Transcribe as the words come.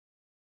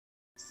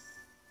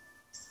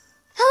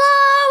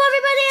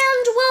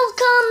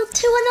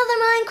to another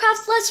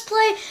Minecraft Let's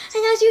Play,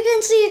 and as you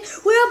can see,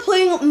 we are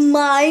playing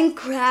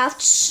Minecraft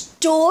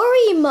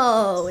Story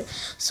Mode.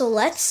 So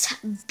let's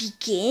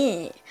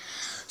begin.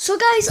 So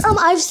guys,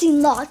 I've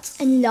seen lots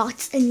and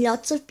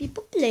lots of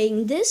people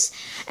playing this,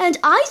 and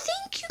I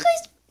think you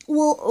guys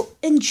will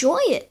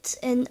enjoy it,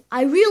 and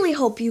I really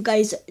hope you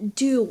guys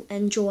do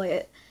enjoy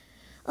it.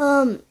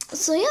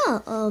 So yeah,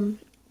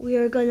 we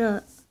are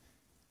gonna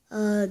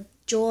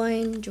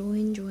join.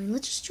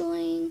 Let's just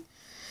join.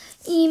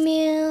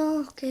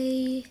 Email,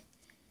 okay.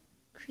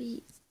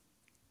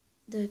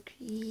 The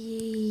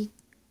creator,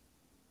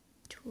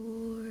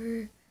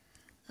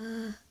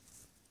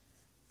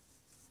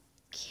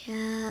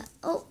 cat.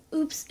 Oh,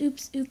 oops.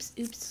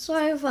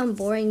 Sorry if I'm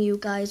boring you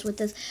guys with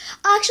this.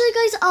 Actually,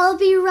 guys, I'll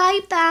be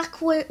right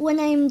back when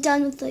I'm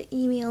done with the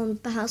email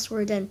and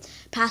password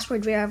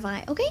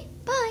verify. Okay,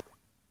 bye.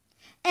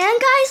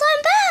 And guys,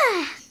 I'm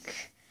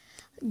back.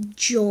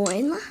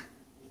 Join.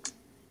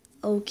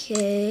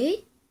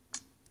 Okay.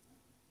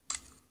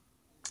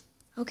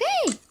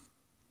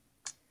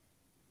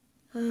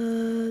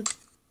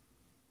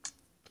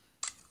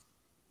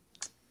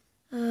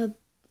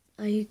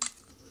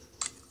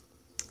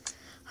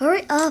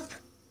 Hurry up.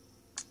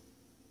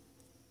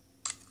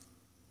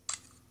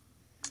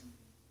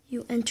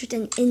 You entered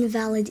an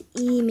invalid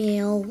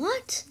email.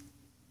 What?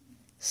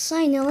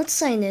 Sign in. Let's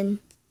sign in.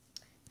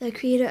 The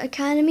Creator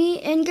Academy.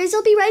 And guys,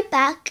 I'll be right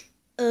back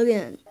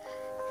again.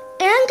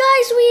 And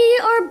guys, we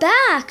are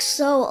back.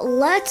 So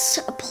let's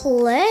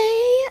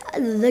play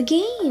the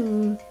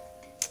game.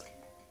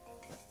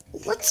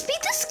 Let's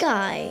beat this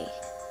guy.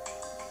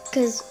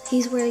 Because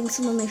he's wearing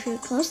some of my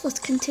favorite clothes. Let's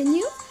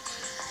continue.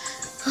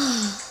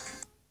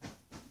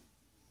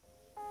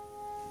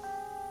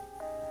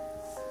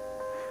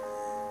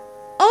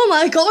 Oh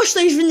my gosh,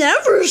 they've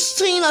never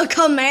seen a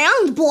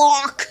command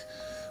block.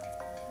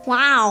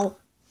 Wow,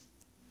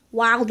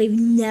 they've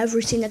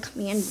never seen a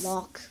command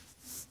block.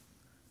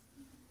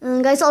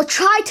 And guys, I'll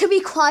try to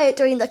be quiet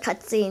during the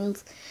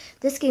cutscenes.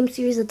 This game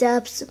series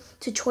adapts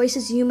to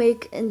choices you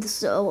make and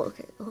so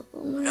okay.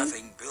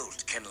 Nothing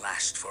built can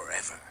last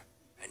forever.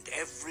 And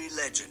every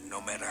legend,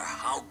 no matter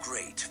how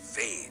great,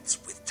 fades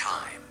with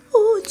time.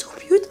 Oh, it's so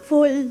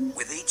beautiful.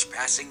 With each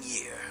passing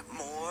year,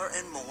 more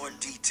and more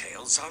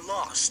details are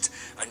lost,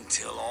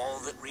 until all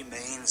that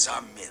remains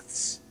are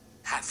myths,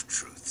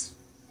 half-truths.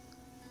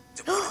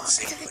 To put it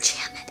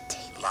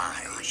simply,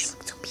 lies.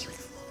 So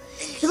beautiful.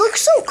 It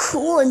looks so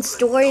cool in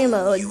story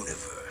mode.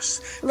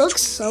 It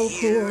looks so cool.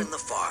 Here in the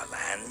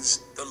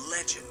Farlands, the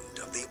legend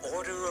of the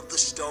Order of the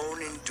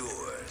Stone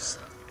endures.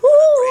 Oh,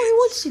 I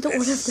want to see the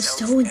Order of the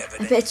Stone. I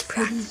bet it's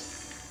pretty.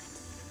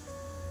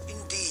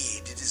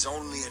 Indeed, it is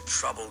only a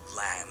troubled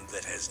land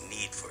that has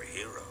need for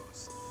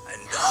heroes.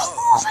 And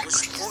ours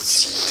was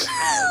fortunate to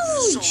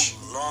have, so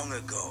long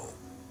ago,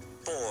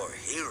 4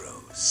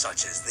 heroes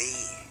such as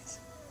these.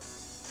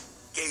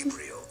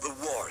 Gabriel, the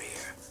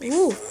warrior,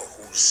 before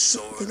whose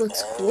sword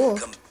all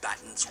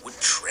combatants would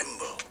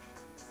tremble.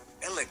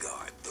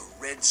 Eligard, the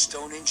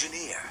redstone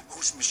engineer,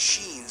 whose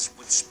machines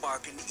would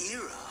spark an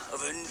era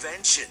of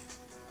invention.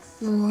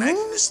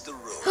 Magnus the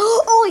Rogue.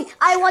 Oh,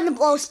 I want to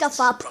blow stuff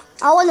up.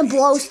 I want to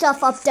blow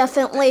stuff up,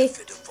 definitely.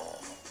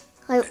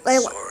 I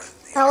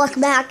like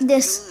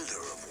Magnus.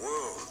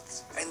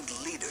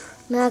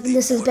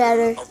 Magnus is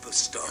better.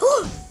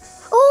 Oh,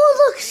 it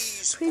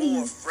looks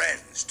pretty.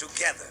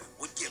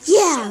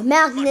 Yeah,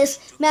 Magnus.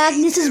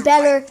 Magnus is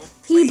better.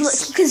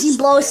 Because he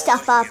blows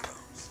stuff up.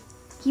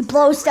 He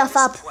blows stuff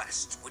up.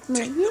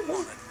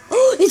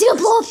 Oh, he's gonna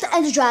blow up the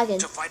Ender Dragon.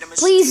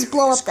 Please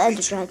blow up the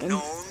Ender Dragon.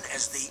 Known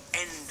as the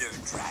Ender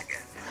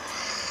Dragon.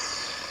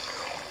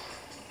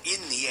 In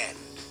the end,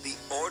 the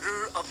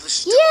Order of the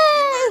Stone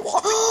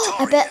emerged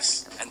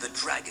victorious, and the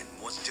dragon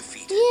was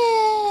defeated.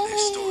 Yay! Their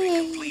story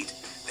complete,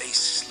 they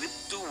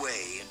slipped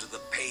away into the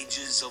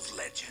pages of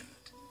legend.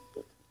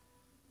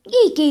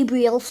 Hey,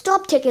 Gabriel,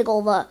 stop taking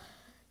all the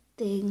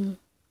thing.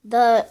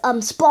 The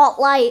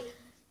spotlight.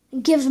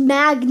 Give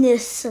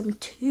Magnus some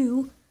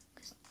too.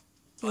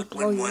 But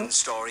when one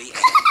story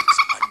ends,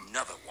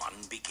 another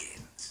one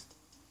begins.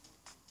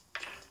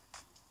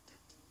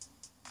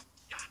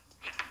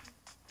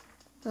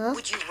 Huh?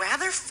 Would you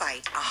rather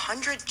fight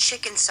 100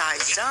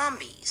 chicken-sized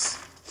zombies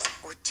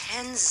or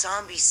 10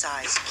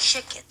 zombie-sized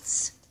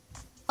chickens?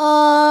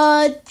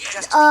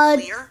 Just to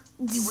be clear,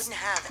 you wouldn't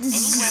have any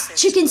weapons.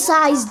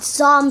 Chicken-sized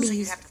zombies. So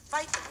you'd have to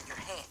fight them with your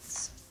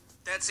hands.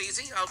 That's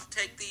easy. I'll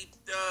take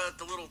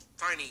the little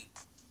tiny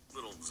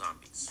little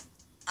zombies.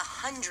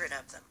 100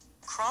 of them,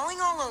 crawling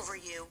all over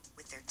you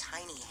with their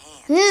tiny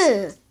hands.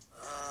 Yeah.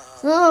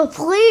 Oh,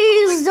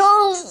 please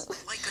don't.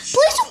 Please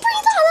don't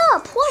bring that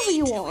up. Whatever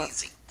you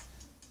want.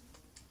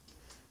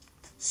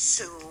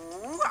 So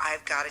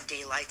I've got a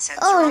daylight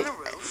sensor on the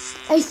roof.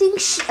 I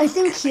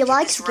think he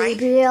likes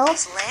Gabriel,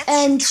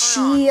 and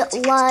she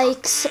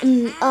likes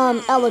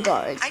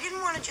Eligard. I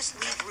didn't want to just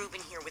leave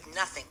Ruben here with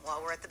nothing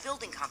while we're at the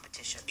building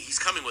competition. He's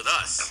coming with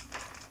us.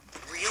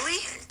 Really?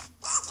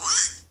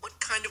 What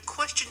kind of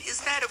question is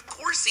that? Of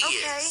course he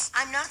is. Okay,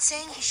 I'm not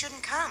saying he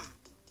shouldn't come.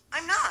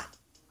 I'm not.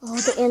 Oh,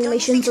 the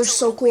animations are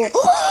so cool.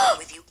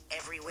 With you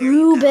everywhere you go.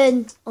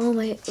 Ruben. Oh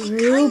my, He kind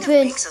of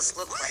Ruben. makes us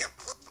look like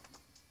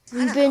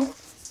Ruben.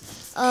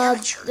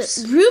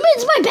 amateurs.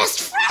 Ruben's my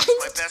best friend.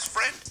 My best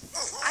friend.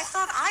 I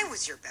thought I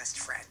was your best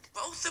friend.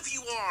 Both of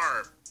you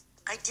are.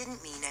 I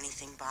didn't mean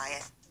anything by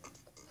it.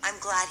 I'm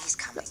glad he's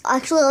coming.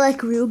 Actually, I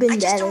like Ruben I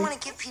just better. don't want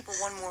to give people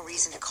one more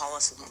reason to call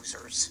us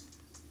losers.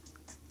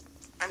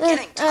 I'm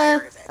getting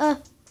tired of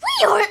it.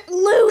 We aren't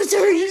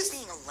losers.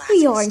 Being a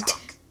We laughing aren't.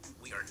 stock.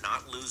 We are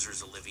not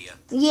losers, Olivia.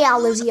 Yeah,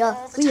 Lose Olivia.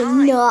 all the We are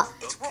time. not.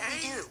 It's what we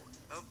do.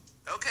 Oh,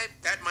 okay,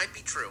 that might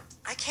be true.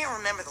 I can't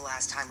remember the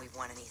last time we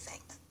won anything.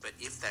 But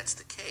if that's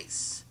the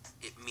case,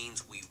 it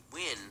means we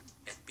win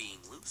at being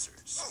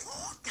losers.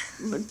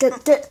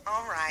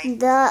 All right.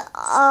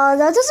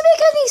 That doesn't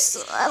make any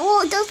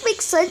well, it does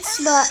make sense,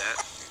 but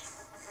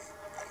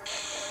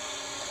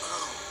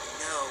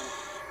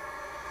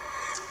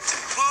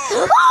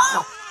That,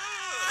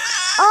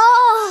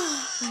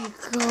 oh my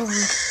god.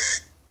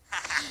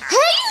 Hey,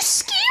 you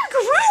scared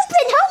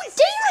Ruben! How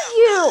dare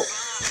you!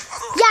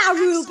 Yeah,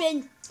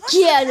 Ruben,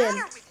 get him.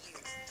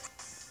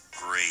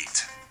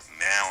 Great.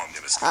 Now I'm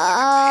gonna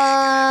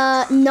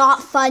sneak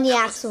Not funny,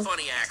 Axel.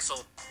 funny,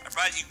 Axel. I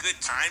brought you good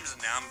times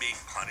and now I'm being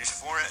punished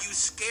for it? You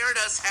scared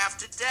us half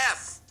to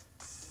death.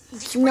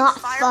 It's not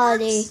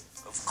funny.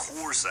 Of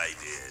course I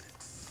did.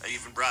 I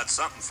even brought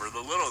something for the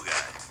little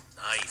guy.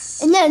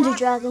 Nice. And then the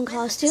dragon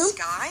costume.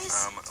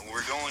 Guys?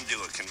 We're going to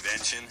a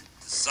convention.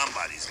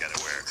 Somebody's gotta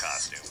wear a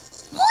costume.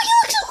 Oh, you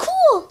look so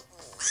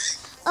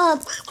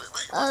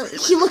cool.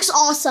 He looks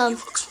awesome.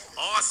 Looks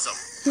awesome.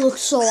 He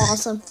looks so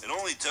awesome. It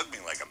only took me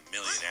like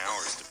 1,000,000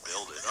 hours to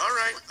build it. All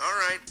right, all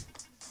right.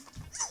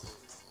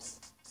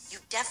 You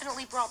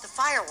definitely brought the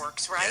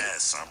fireworks, right?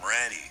 Yes, I'm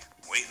ready.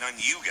 Waiting on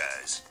you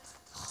guys.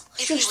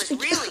 If he was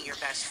really your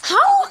best friend,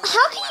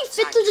 How can you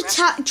fit through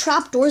the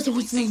trap doors if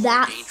he's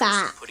that Dangerous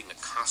fat? than putting a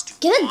costume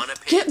Get on a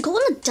pig go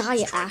on a is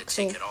diet, trying to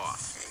Axel. take it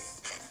off.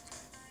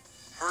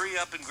 Hurry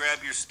up and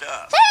grab your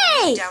stuff.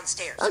 Hey!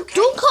 downstairs, Do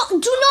okay?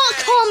 not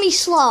call me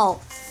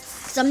slow,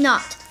 cause I'm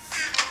not.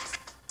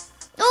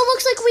 Oh,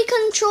 looks like we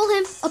control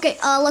him. Okay,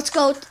 let's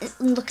go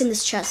and look in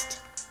this chest.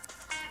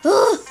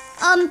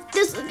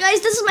 This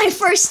is my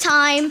first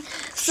time,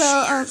 so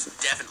Shears,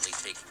 definitely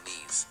taking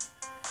these.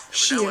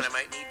 Never know when I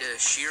might need to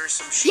shear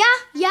some sheep.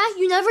 yeah,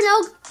 you never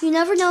know. You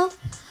never know.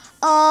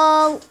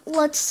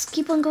 Let's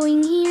keep on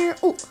going here.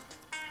 Oh,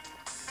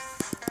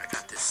 I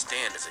got this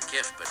stand as a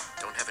gift, but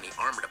don't have any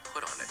armor to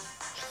put on it.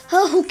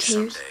 who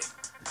cares? Someday.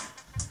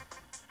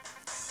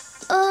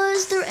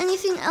 Is there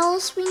anything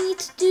else we need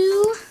to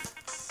do?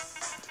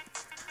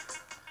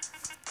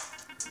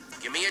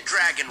 Give me a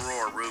dragon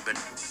roar, Ruben.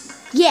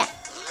 Yeah.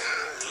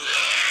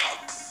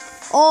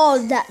 Oh,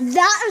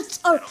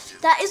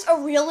 that is a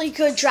really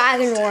good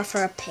dragon roar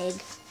for a pig.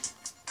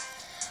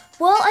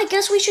 Well, I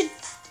guess we should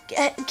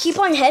keep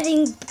on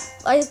heading.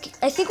 I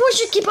think we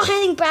should keep on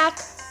heading back.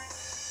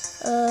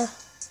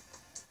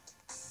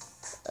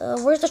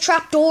 Where's the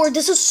trap door?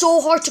 This is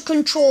so hard to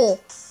control.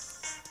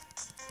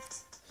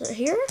 Is it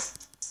here?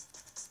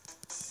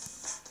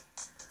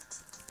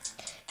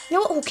 You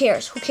know what? Who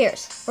cares? Who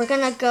cares? We're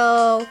gonna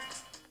go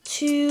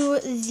to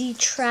the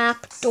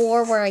trap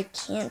door where I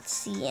can't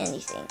see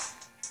anything.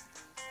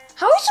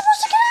 How are we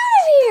supposed to get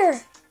out of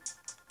here?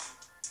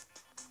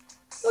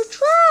 We're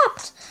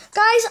trapped.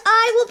 Guys,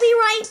 I will be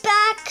right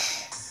back.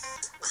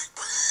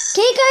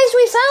 Okay, guys,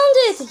 we found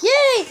it.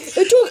 Yay!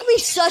 It took me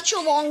such a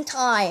long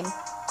time.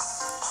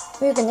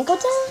 We're gonna go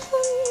down.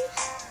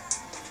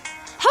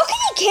 How can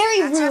you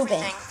carry That's Ruben?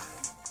 everything.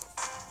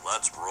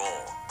 Let's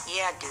roll.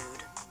 Yeah,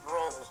 dude.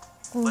 Roll.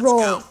 Let's Roll.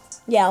 go.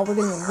 Yeah, we're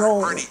gonna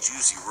roll. Pretty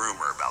juicy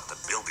rumor about the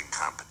building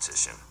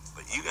competition,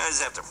 but you guys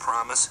have to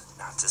promise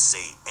not to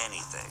say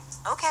anything.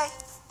 Okay.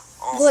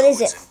 Also, What is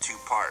it's it? in 2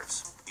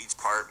 parts. Each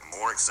part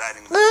more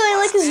exciting than Oh, I the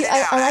like last. his.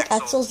 I like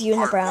Axel's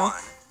Part unibrow. 1,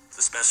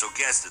 the special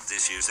guest at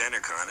this year's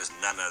Entercon is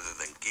none other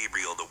than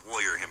Gabriel the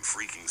Warrior him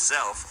freaking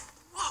self.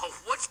 Whoa,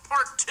 what's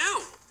part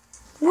 2?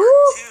 Woo!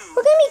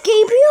 We're gonna meet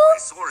Gabriel. My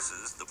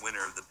sources, the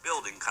winner of the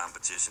building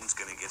competition is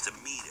gonna get to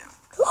meet him.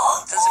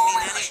 Doesn't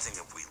mean anything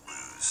if we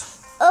lose.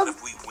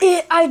 If we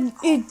win,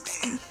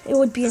 It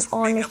would be an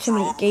honor to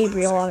meet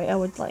Gabriel. I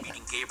would like.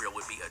 Meeting Gabriel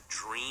would be a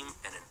dream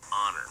and an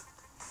honor.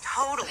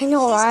 Totally. I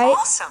know, He's right?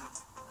 Awesome.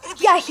 It'd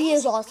be Yeah, he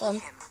is amazing to awesome.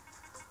 meet him.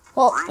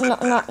 Well, Ruben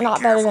not better be better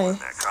careful than in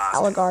that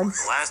costume. Eligard.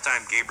 The last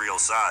time Gabriel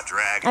saw a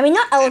dragon. I mean,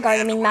 not it didn't Eligard. I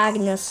end mean well.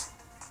 Magnus.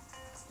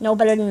 No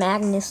better than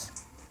Magnus.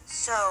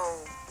 So,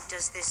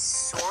 does this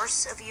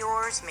source of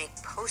yours make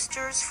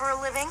posters for a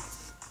living?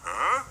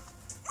 Huh?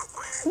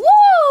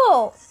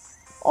 Whoa!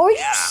 Are you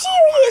Yeah,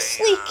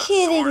 seriously my,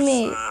 kidding source,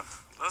 me?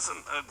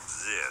 Doesn't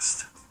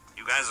exist.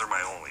 You guys are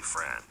my only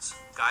friends.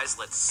 Guys,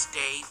 let's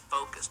stay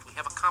focused. We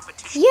have a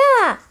competition.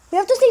 Yeah, we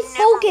have to stay Never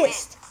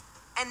focused.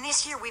 win. And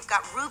this year we've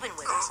got Ruben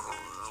with us.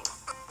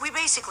 We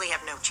basically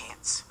have no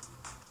chance.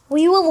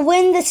 We will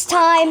win this We're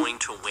time. going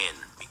to win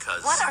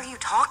because What are you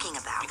talking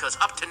about? because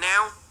up to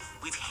now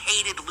we've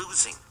hated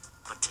losing.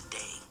 But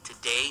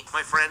today,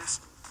 my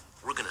friends,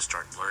 we're gonna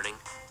start learning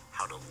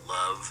how to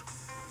love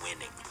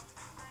winning.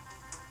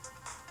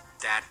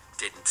 That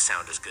didn't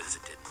sound as good as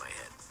it did in my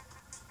head.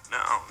 No,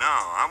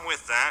 I'm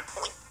with that.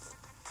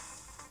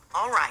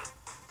 All right.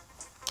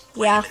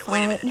 Yeah, Wait a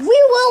fine. minute. We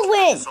will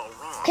win. It's all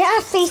wrong. Okay, I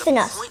have faith in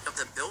us. The point of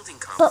the building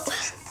But-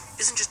 competition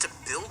isn't just to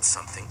build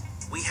something.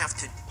 We have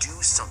to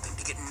do something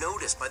to get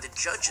noticed by the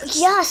judges.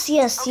 Yes.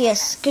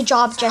 Good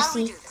job, So how do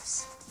we Jesse. do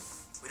this?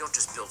 We don't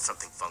just build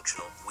something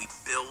functional. We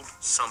build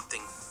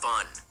something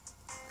fun.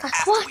 Like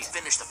After what? we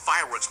finish the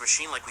fireworks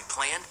machine like we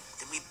planned,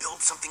 then we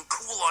build something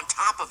cool on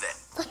top of it.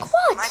 Like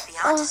what? Might be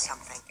onto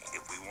something.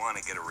 If we want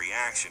to get a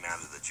reaction out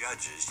of the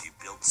judges, you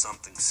build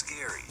something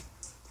scary.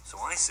 So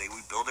I say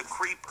we build a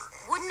creeper.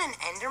 Wouldn't an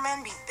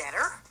Enderman be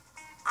better?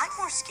 I'm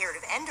more scared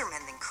of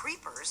Endermen than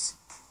creepers.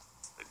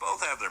 They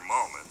both have their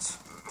moments.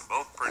 They're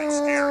both pretty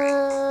scary.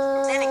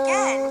 Then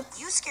again,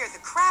 you scared the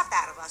crap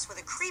out of us with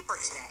a creeper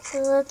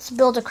today. Let's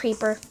build a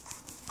creeper.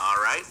 All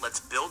right, let's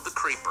build the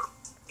creeper.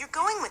 You're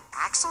going with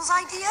Axel's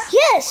idea?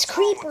 Yes,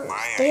 creepers.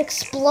 They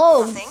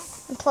explode. Nothing.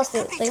 And plus,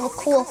 Could be they look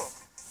totally cool.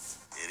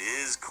 It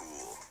is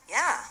cool.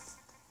 Yeah.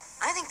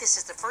 I think this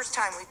is the first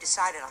time we've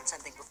decided on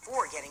something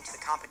before getting to the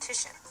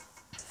competition.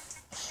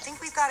 Think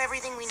we've got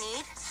everything we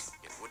need?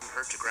 It wouldn't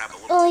hurt to grab a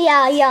little. Oh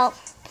yeah.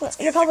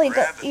 You're probably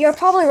good. You're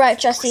probably right,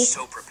 We're Jesse.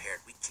 so prepared.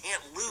 We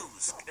can't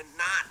lose.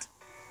 Cannot.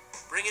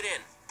 Bring it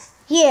in.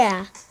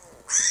 Yeah.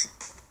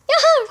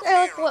 Yeah. I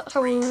like what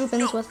how Ruben's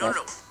No. with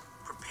us.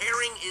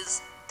 Preparing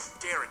is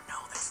daring. No,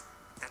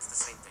 that's the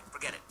same thing.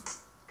 Forget it.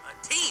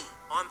 Team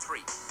on 3.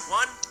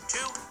 1, 2,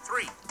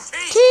 3. Team.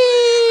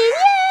 Team! Yay!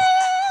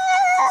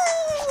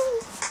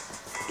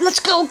 Let's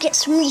go get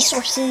some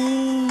resources.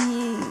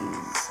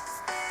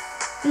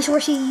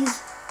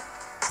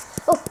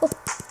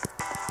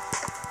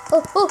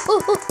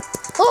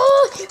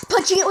 Oh,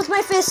 punching it with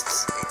my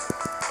fists.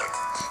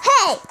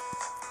 Hey!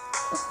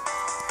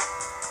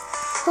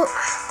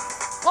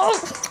 Oh,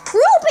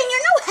 Ruben,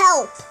 you're no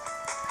help.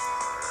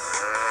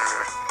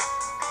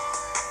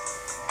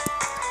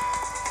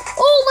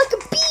 Oh, like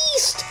a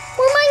beast.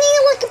 We're mining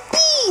it like a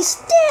beast.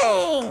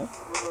 Dang.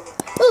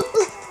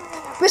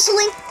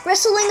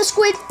 Wrestling a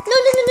squid. No.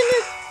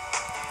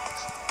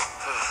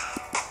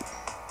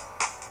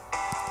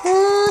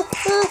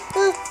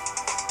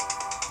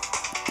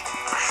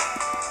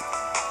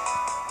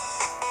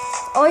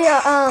 Oh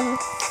yeah,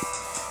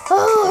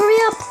 oh, hurry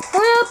up.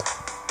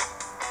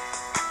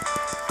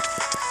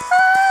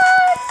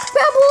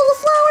 Grab all the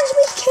flowers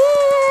we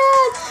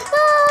can.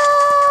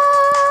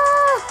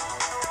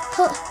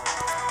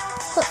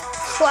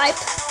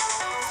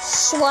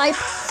 Swipe.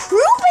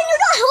 Ruben,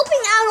 you're not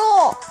helping at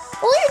all.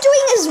 All you're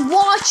doing is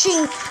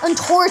watching and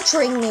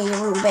torturing me,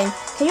 Ruben.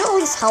 Can you at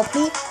least help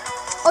me?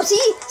 Oh,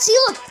 see,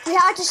 look, we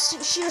had to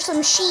shear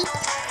some sheep.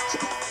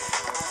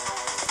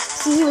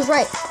 See, he was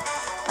right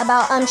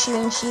about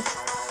shearing sheep.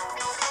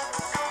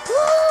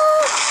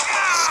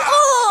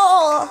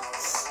 Oh!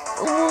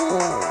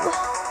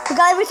 We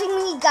got everything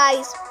we need,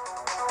 guys.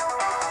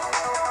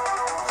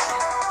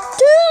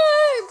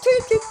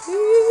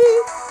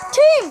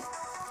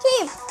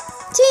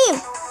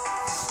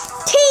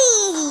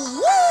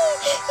 Team!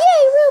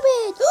 Yay,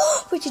 Ruben!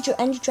 Where did your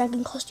Ender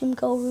Dragon costume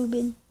go,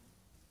 Ruben?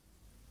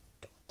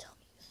 Don't tell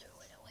me you threw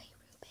it away,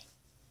 Ruben.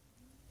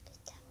 Because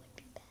that would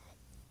be bad.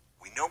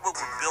 We know what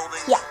we're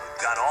building. Yeah.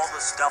 We've got all the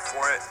stuff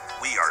for it.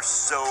 We are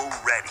so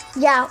ready.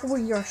 Yeah,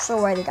 we are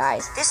so ready,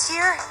 guys. This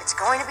year, it's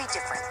going to be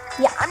different.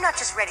 Yeah. I'm not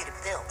just ready to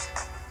build.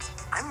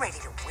 I'm ready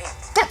to win.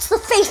 That's the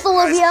faithful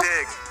of you.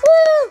 Big.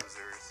 Woo!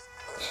 Losers.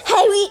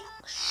 Hey,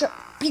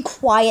 be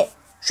quiet.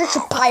 Shut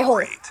your pie hole.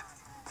 Great.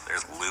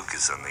 There's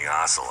Lucas and the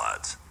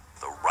Ocelots.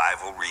 The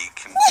rivalry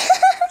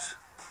continues.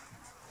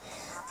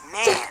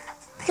 Man, The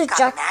they've got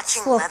jackets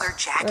matching look leather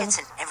jackets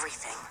and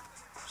everything.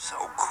 So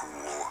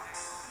cool.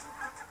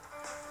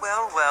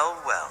 Well.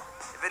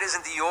 If it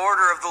isn't the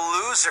order of the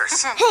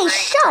losers. Hey,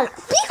 shut up.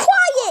 Be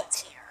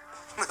quiet.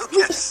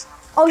 Lucas.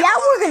 Oh, yeah,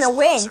 we're gonna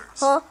win.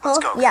 Huh? Let's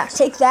go, Yeah, guys.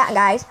 take that,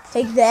 guys.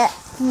 Take that.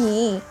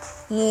 Yeah.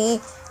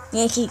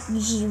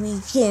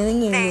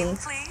 Name,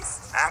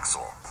 please.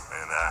 Axel.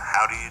 And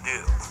how do you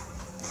do?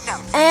 No.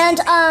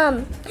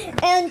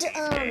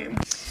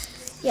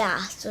 Yeah,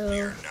 so,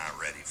 You're not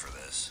ready for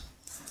this.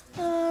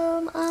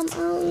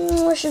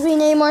 what should we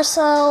name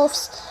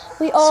ourselves?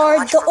 We are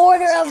much the for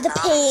Order losing of the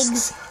in us.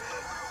 Pigs.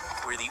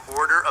 We're the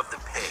Order of the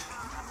Pig.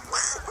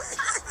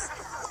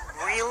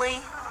 Really?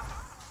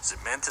 Is it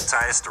meant to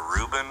tie us to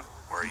Ruben,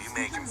 or are you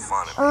making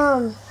fun of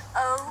me?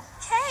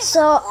 Okay.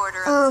 So,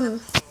 Order of the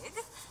Pig.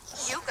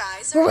 You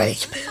guys are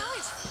Wait. in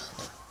fight.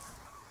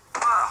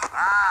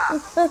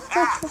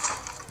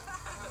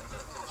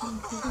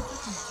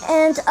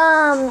 And,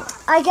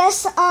 I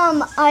guess,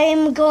 I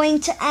am going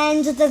to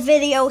end the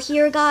video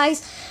here,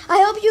 guys.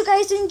 I hope you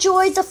guys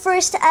enjoyed the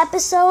first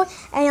episode,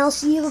 and I'll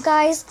see you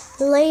guys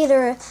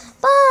later.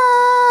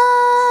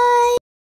 Bye!